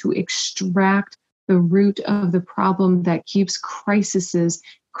going to extract the root of the problem that keeps crises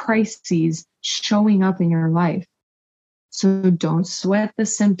showing up in your life. So don't sweat the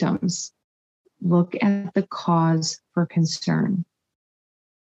symptoms. Look at the cause for concern.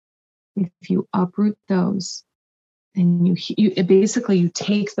 If you uproot those, and you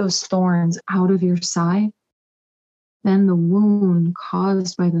take those thorns out of your side, then the wound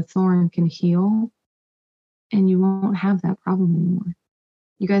caused by the thorn can heal, and you won't have that problem anymore.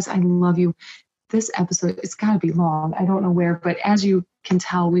 You guys, I love you. This episode, it's got to be long. I don't know where, but as you can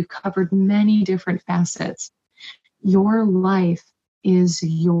tell, we've covered many different facets. Your life is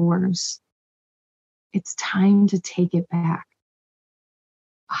yours. It's time to take it back.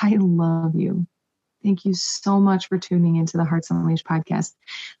 I love you. Thank you so much for tuning into the Hearts Unleashed podcast.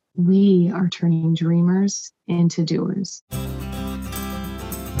 We are turning dreamers into doers.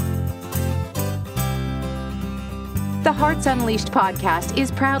 The Hearts Unleashed podcast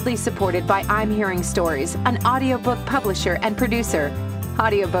is proudly supported by I'm Hearing Stories, an audiobook publisher and producer.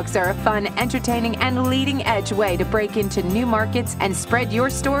 Audiobooks are a fun, entertaining, and leading-edge way to break into new markets and spread your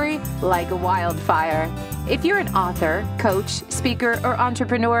story like a wildfire. If you're an author, coach, speaker, or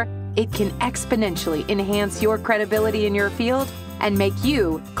entrepreneur, it can exponentially enhance your credibility in your field and make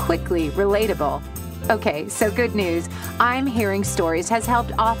you quickly relatable. Okay, so good news. I'm Hearing Stories has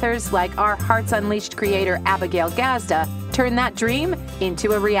helped authors like our Hearts Unleashed creator, Abigail Gazda, turn that dream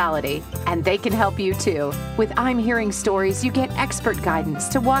into a reality. And they can help you too. With I'm Hearing Stories, you get expert guidance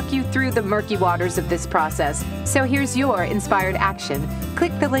to walk you through the murky waters of this process. So here's your inspired action.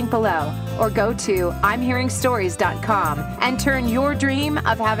 Click the link below or go to I'mHearingStories.com and turn your dream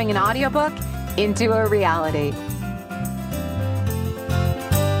of having an audiobook into a reality.